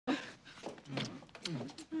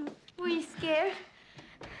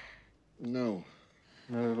No,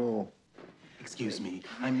 not at all. Excuse me,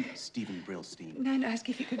 I'm Stephen Brillstein. May I ask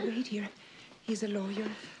if you could wait here? He's a lawyer.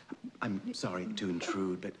 I'm sorry to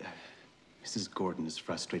intrude, but Mrs. Gordon is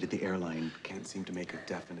frustrated. The airline can't seem to make a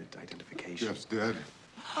definite identification. Jeff's dead.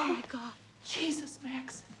 Oh, my God. Jesus,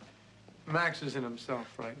 Max. Max isn't himself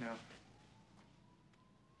right now.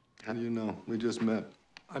 How do you know? We just met.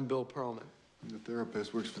 I'm Bill Pearlman. The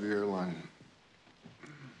therapist works for the airline.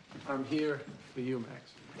 I'm here for you,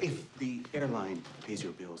 Max. If the airline pays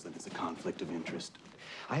your bills, then it's a conflict of interest.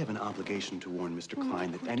 I have an obligation to warn Mr.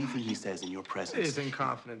 Klein that anything he says in your presence Is in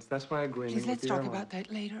confidence. That's my agreement Please, let's with the talk airline. about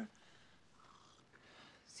that later.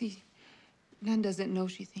 See, Len doesn't know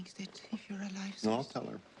she thinks that if you're alive... No, I'll tell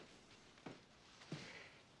her.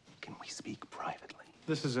 Can we speak privately?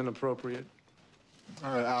 This is inappropriate.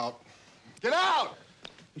 All right, out. Get out!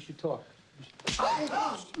 We should talk.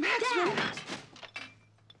 Max, relax.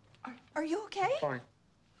 Are you okay? Fine.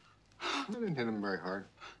 I didn't hit him very hard.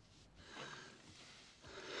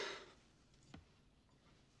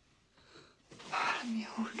 Let me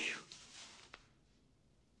hold you.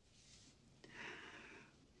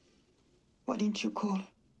 Why didn't you call?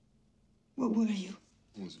 Where were you?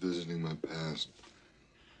 I was visiting my past.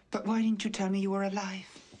 But why didn't you tell me you were alive?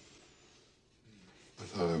 I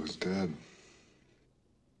thought I was dead.